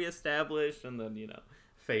thing that we established, and then,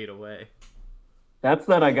 fade away. That's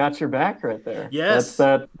that I got your back right there. Yes. That's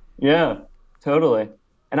that. Yeah, totally.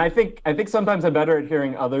 And I think sometimes I'm better at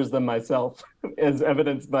hearing others than myself, as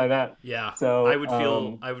evidenced by that. Yeah. So I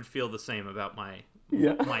would feel the same about my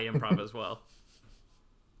improv as well.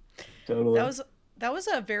 Totally. That was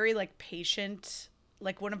a very like patient,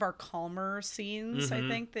 like one of our calmer scenes, I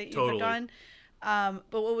think, that you've Totally. done.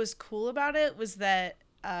 But what was cool about it was that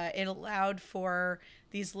it allowed for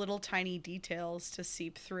these little tiny details to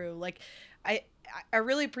seep through. Like I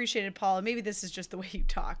really appreciated Paul, and maybe this is just the way you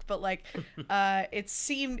talk, but like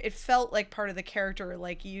it felt like part of the character,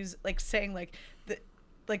 like saying like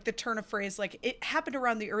the turn of phrase, like it happened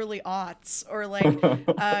around the early aughts, or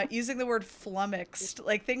like using the word flummoxed,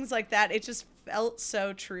 like things like that. It just felt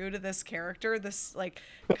so true to this character, this like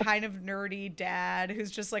kind of nerdy dad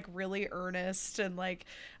who's just like really earnest and like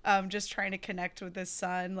just trying to connect with his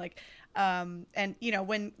son, like and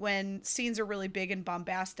when scenes are really big and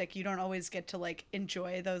bombastic, you don't always get to like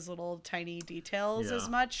enjoy those little tiny details as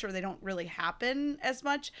much, or they don't really happen as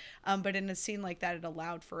much, but in a scene like that, it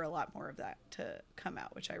allowed for a lot more of that to come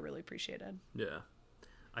out, which I really appreciated. Yeah,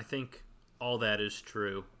 I think all that is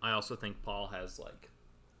true. I also think Paul has like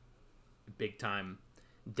big time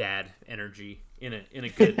dad energy in a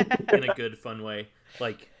good fun way.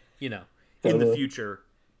 Like, in the future,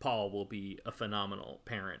 Paul will be a phenomenal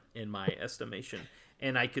parent in my estimation.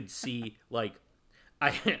 And I could see like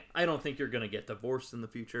I don't think you're going to get divorced in the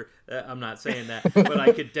future. I'm not saying that, but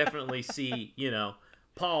I could definitely see,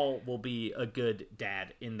 Paul will be a good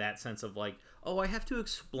dad in that sense of like, oh, I have to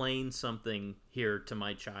explain something here to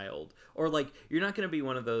my child. Or like, you're not going to be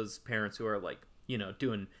one of those parents who are like,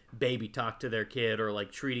 doing baby talk to their kid, or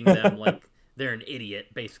like treating them like they're an idiot.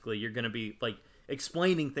 Basically, you're going to be like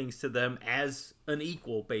explaining things to them as an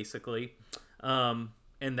equal, basically. And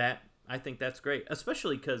that, I think that's great,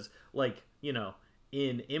 especially because like,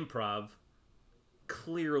 in improv,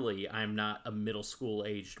 clearly I'm not a middle school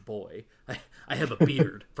aged boy. I have a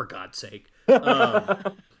beard, for God's sake.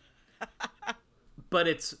 But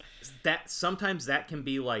it's that sometimes that can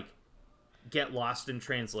be like get lost in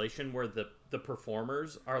translation, where the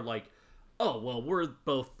performers are like, oh, well, we're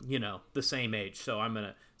both, the same age, so I'm going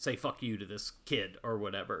to say fuck you to this kid or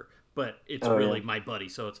whatever. But it's really my buddy,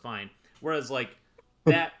 so it's fine. Whereas like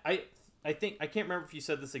that, I think, I can't remember if you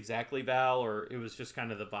said this exactly, Val, or it was just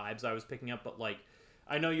kind of the vibes I was picking up, but like,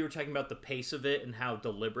 I know you were talking about the pace of it and how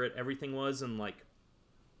deliberate everything was, and like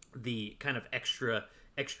the kind of extra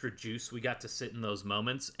juice we got to sit in those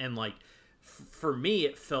moments. And like, for me,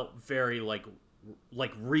 it felt very like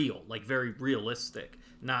real, like very realistic,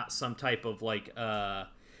 not some type of like,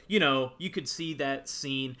 you could see that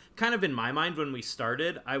scene kind of in my mind when we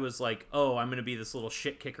started. I was like, oh, I'm going to be this little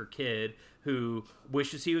shit kicker kid who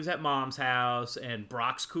wishes he was at mom's house, and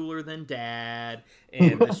Brock's cooler than dad,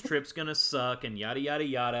 and this trip's going to suck, and yada, yada,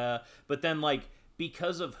 yada. But then like,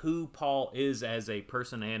 because of who Paul is as a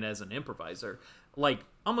person and as an improviser, like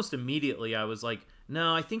almost immediately I was like,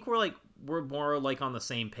 no, I think we're more like on the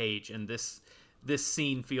same page, and this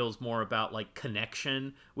scene feels more about like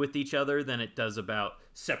connection with each other than it does about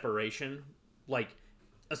separation, like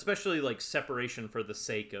especially like separation for the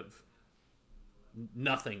sake of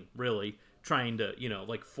nothing, really trying to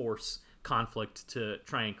like force conflict to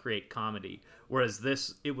try and create comedy. Whereas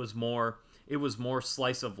this, it was more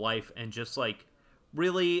slice of life, and just like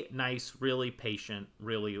really nice, really patient,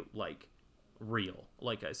 really like real,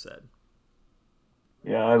 like I said.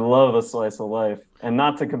 Yeah, I love a slice of life. And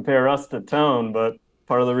not to compare us to Tone, but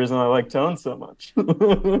part of the reason I like Tone so much.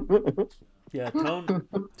 Yeah,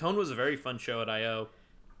 Tone was a very fun show at I.O.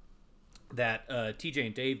 that TJ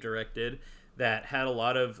and Dave directed, that had a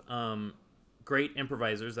lot of great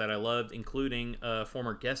improvisers that I loved, including a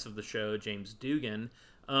former guest of the show, James Dugan.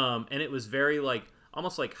 And it was very like,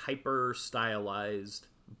 almost like hyper stylized,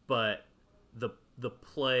 but the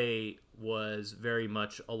play was very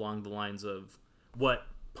much along the lines of what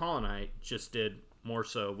Paul and I just did, more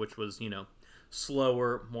so, which was,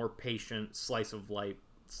 slower, more patient, slice of life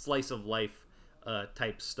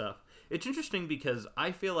type stuff. It's interesting because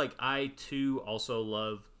I feel like I too also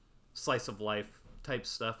love slice of life type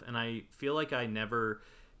stuff, and I feel like I never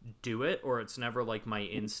do it, or it's never like my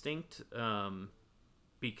instinct,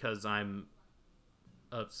 because I'm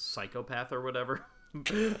a psychopath or whatever.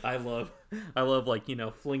 I love like,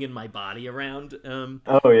 flinging my body around.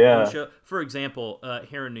 Oh yeah. For example,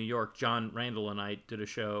 here in New York, John Randall and I did a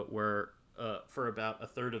show where for about a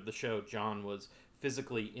third of the show, John was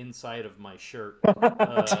physically inside of my shirt.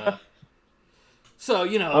 So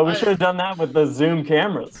we should have done that with the Zoom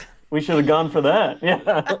cameras. We should have gone for that.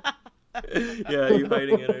 Yeah. Yeah, you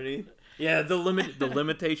hiding underneath. Yeah, the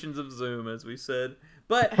limitations of Zoom, as we said.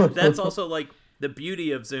 But that's also like the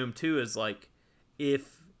beauty of Zoom too, is like,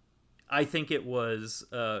 if I think it was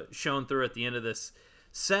shown through at the end of this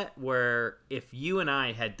set, where if you and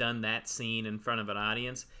I had done that scene in front of an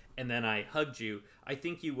audience and then I hugged you, I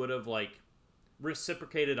think you would have like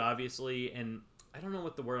reciprocated, obviously, and I don't know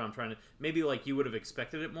what the word I'm trying to, maybe like you would have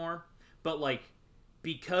expected it more, but like,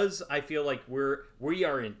 because I feel like we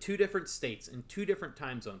are in two different states, in two different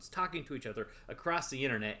time zones, talking to each other across the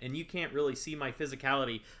internet, and you can't really see my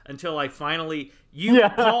physicality until I finally,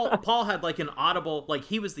 Paul had like an audible, like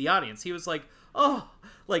he was the audience. He was like, oh,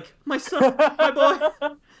 like my son,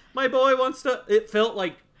 my boy wants to, it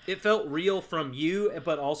felt real from you,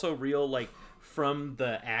 but also real like from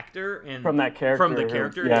the actor and from that character. From the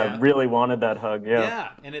character, really wanted that hug. Yeah,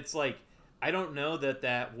 and it's like, I don't know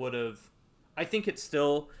that would have, I think it's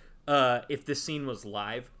still, if this scene was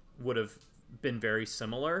live, would have been very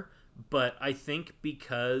similar. But I think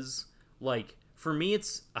because, like, for me,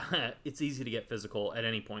 it's easy to get physical at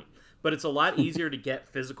any point. But it's a lot easier to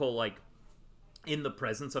get physical, like, in the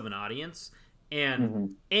presence of an audience.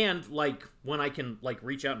 And, and like, when I can, like,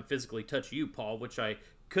 reach out and physically touch you, Paul, which I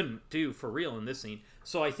couldn't do for real in this scene.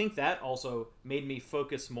 So I think that also made me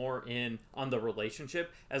focus more on the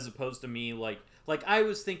relationship, as opposed to me, like I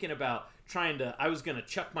was thinking about I was gonna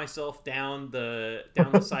chuck myself down the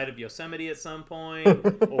side of Yosemite at some point,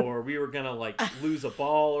 or we were gonna like lose a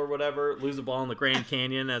ball in the Grand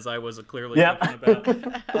Canyon, as I was clearly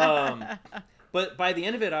thinking about. But by the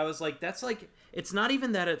end of it, I was like, that's like, it's not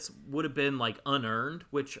even that it would have been like unearned,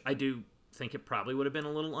 which I do think it probably would have been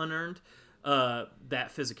a little unearned,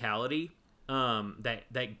 that physicality,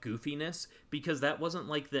 that goofiness, because that wasn't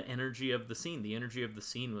like the energy of the scene. The energy of the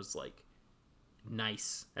scene was like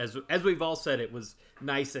nice, as we've all said, it was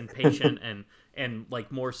nice and patient and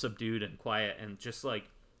like more subdued and quiet, and just like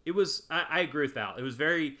it was. I agree with Val. It was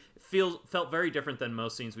felt very different than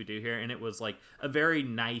most scenes we do here, and it was like a very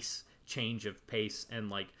nice change of pace, and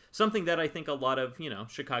like something that I think a lot of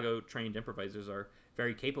Chicago trained improvisers are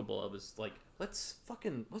very capable of, is like, let's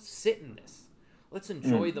sit in this, let's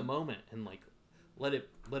enjoy the moment, and like let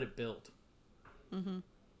it build.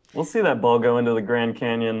 We'll see that ball go into the Grand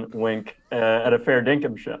Canyon, wink, at a Fair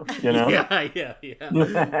Dinkum show,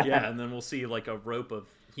 Yeah, and then we'll see like a rope of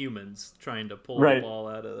humans trying to pull the ball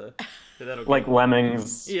out of the... Like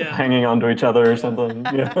lemmings hanging onto each other or something.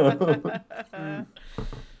 That'll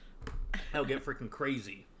get freaking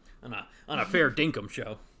crazy on a Fair Dinkum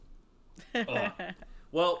show.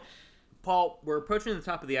 Well, Paul, we're approaching the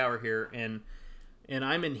top of the hour here, and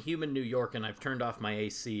I'm in humid New York, and I've turned off my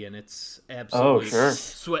AC, and it's absolutely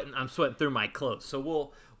sweating. I'm sweating through my clothes.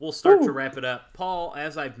 So we'll start to wrap it up. Paul,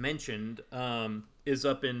 as I've mentioned, is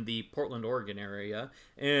up in the Portland, Oregon area,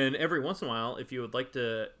 and every once in a while, if you would like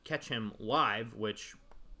to catch him live, which,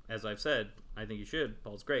 as I've said, I think you should.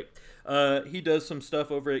 Paul's great. He does some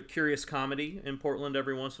stuff over at Curious Comedy in Portland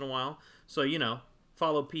every once in a while. So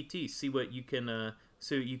follow PT, see what you can.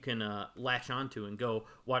 So you can latch onto and go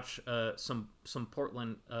watch some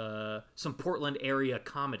Portland area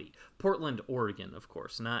comedy. Portland, Oregon, of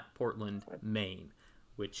course, not Portland, Maine,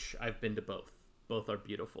 which I've been to both. Both are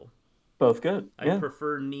beautiful. Both good. I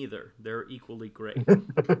prefer neither. They're equally great.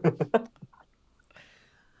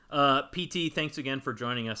 PT, thanks again for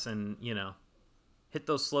joining us, and hit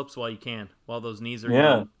those slopes while you can, while those knees are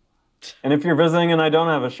young. And if you're visiting and I don't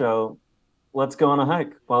have a show, let's go on a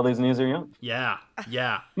hike while these knees are young. Yeah.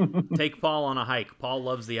 Take Paul on a hike. Paul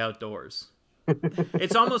loves the outdoors.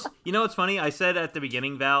 It's almost, it's funny. I said at the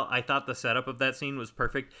beginning, Val, I thought the setup of that scene was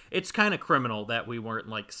perfect. It's kind of criminal that we weren't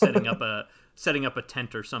like setting up a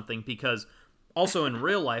tent or something, because also in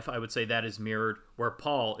real life, I would say that is mirrored, where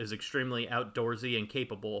Paul is extremely outdoorsy and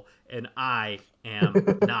capable, and I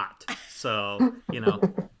am not. So,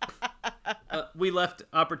 we left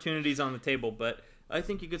opportunities on the table, but I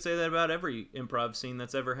think you could say that about every improv scene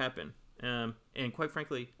that's ever happened. And quite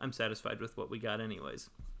frankly, I'm satisfied with what we got anyways.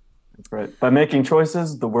 Right. By making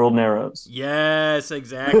choices, the world narrows. Yes,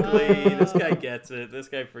 exactly. This guy gets it. This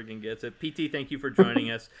guy freaking gets it. PT, thank you for joining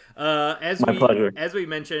us. My pleasure. As we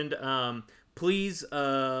mentioned, Please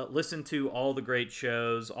listen to all the great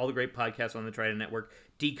shows, all the great podcasts on the Trident Network,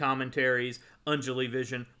 D-Commentaries, Anjali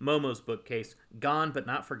Vision, Momo's Bookcase, Gone But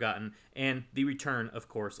Not Forgotten, and the return, of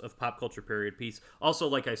course, of Pop Culture Period Piece. Also,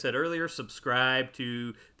 like I said earlier, subscribe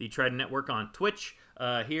to the Trident Network on Twitch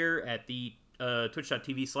here at the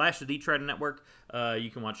twitch.tv/the Trident Network.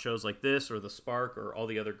 You can watch shows like this or The Spark or all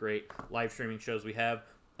the other great live streaming shows we have.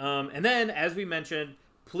 And then, as we mentioned,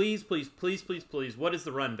 please, what is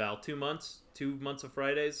the run, Val? 2 months? 2 months of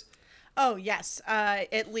Fridays? Oh, yes.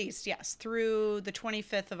 At least, yes. Through the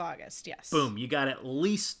 25th of August, yes. Boom. You got at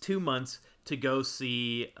least 2 months to go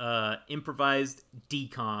see Improvised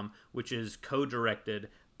DCOM, which is co-directed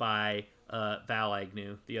by Val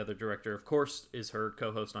Agnew. The other director, of course, is her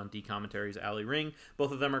co-host on D-Commentaries, Allie Ring.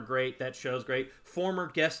 Both of them are great. That show's great. Former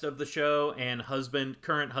guest of the show and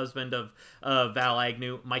current husband of Val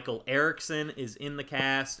Agnew, Michael Erickson, is in the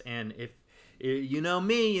cast. And if you know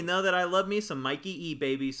me, you know that I love me some Mikey E,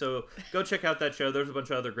 baby. So go check out that show. There's a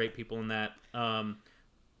bunch of other great people in that.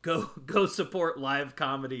 Go support live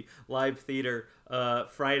comedy, live theater,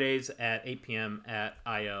 Fridays at 8 p.m. at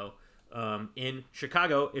I.O. In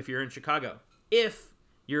Chicago, if you're in Chicago. If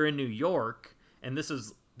you're in New York, and this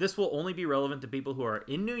will only be relevant to people who are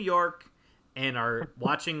in New York and are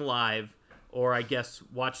watching live, or I guess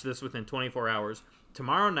watch this within 24 hours,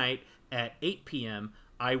 tomorrow night at 8 p.m.,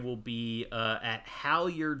 I will be at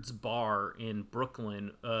Halyard's Bar in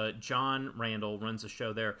Brooklyn. John Randall runs a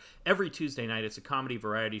show there every Tuesday night. It's a comedy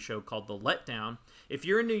variety show called The Letdown. If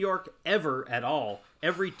you're in New York ever at all,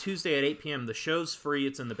 every Tuesday at 8 p.m. the show's free.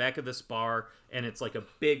 It's in the back of this bar, and it's like a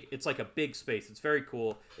big space. It's very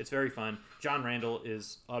cool. It's very fun. John Randall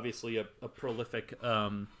is obviously a prolific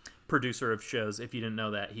producer of shows. If you didn't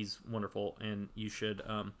know that, he's wonderful, and you should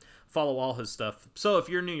follow all his stuff. So if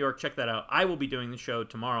you're in New York, check that out. I will be doing the show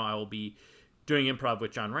tomorrow. I will be doing improv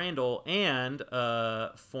with John Randall and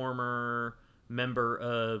former member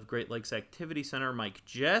of Great Lakes Activity Center, Mike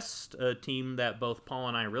Jest, a team that both Paul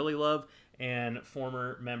and I really love, and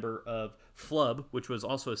former member of Flub, which was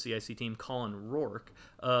also a CIC team, Colin Rourke.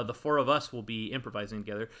 The four of us will be improvising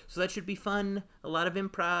together, so that should be fun. A lot of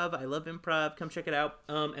improv. I love improv. Come check it out.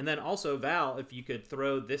 And then also, Val, if you could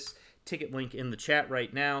throw this ticket link in the chat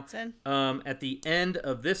right now. At the end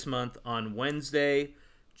of this month, on Wednesday,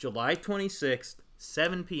 July 26th,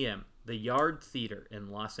 7 p.m., the Yard Theater in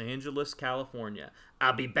Los Angeles, California.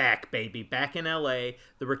 I'll be back, baby. Back in LA.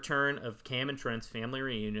 The return of Cam and Trent's Family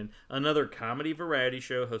Reunion, another comedy variety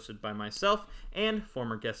show hosted by myself and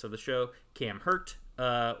former guest of the show, Cam Hurt.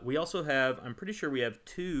 We also have, I'm pretty sure we have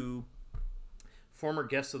 2 former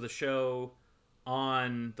guests of the show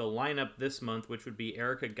on the lineup this month, which would be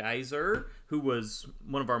Erica Geyser, who was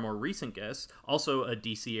one of our more recent guests, also a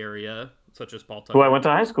DC area, such as Paul Tucker. Who I went to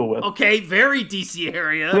high school with. Okay, very DC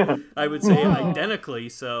area. I would say identically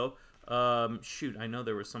so. Shoot, I know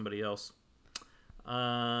there was somebody else.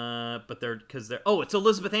 But it's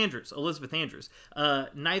Elizabeth Andrews.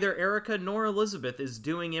 Neither Erica nor Elizabeth is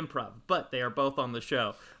doing improv, but they are both on the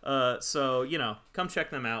show. So, come check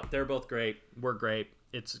them out. They're both great. We're great.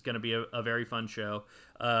 It's going to be a very fun show.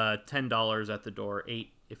 $10 at the door, $8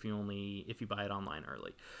 if you buy it online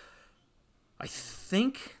early. I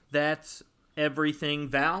think that's everything.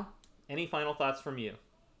 Val, any final thoughts from you?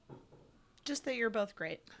 Just that you're both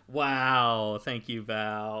great. Wow. Thank you,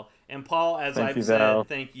 Val. And Paul, as I've said, Val.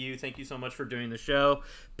 Thank you. Thank you so much for doing the show.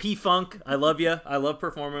 P-Funk, I love you. I love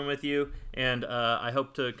performing with you. And I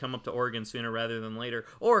hope to come up to Oregon sooner rather than later.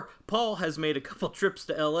 Or Paul has made a couple trips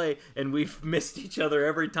to LA, and we've missed each other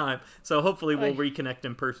every time. So hopefully we'll reconnect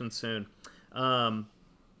in person soon. I'll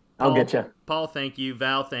get you. Paul, thank you.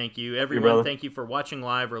 Val, thank you. Everyone, thank you for watching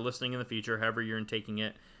live or listening in the future, however you're taking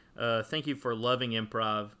it. Thank you for loving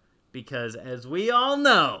improv. Because, as we all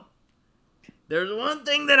know, there's one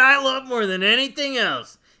thing that I love more than anything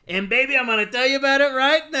else. And, baby, I'm going to tell you about it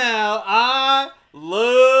right now. I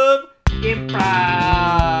love improv.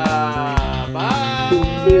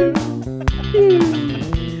 Bye.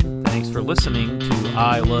 Thanks for listening to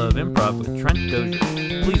I Love Improv with Trent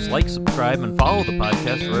Dozier. Please like, subscribe, and follow the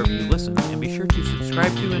podcast wherever you listen. And be sure to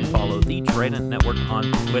subscribe to and follow the Trident Network on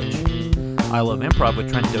Twitch. I Love Improv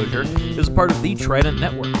with Trent Dozier is a part of the Trident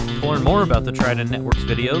Network. To learn more about the Trident Network's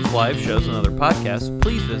videos, live shows, and other podcasts,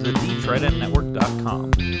 please visit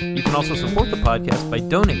thetridentnetwork.com. You can also support the podcast by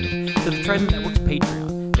donating to the Trident Network's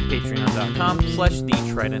Patreon at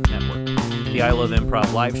patreon.com/thetridentnetwork. The I Love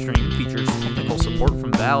Improv live stream features technical support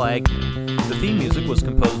from Val Agnew. The theme music was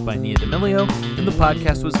composed by Nia D'Amelio, and the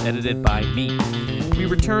podcast was edited by me. We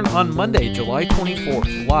return on Monday, July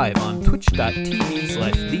 24th, live on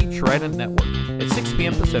twitch.tv/thetridentnetwork at 6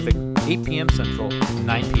 p.m. Pacific, 8 p.m. Central,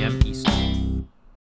 9 p.m. Eastern.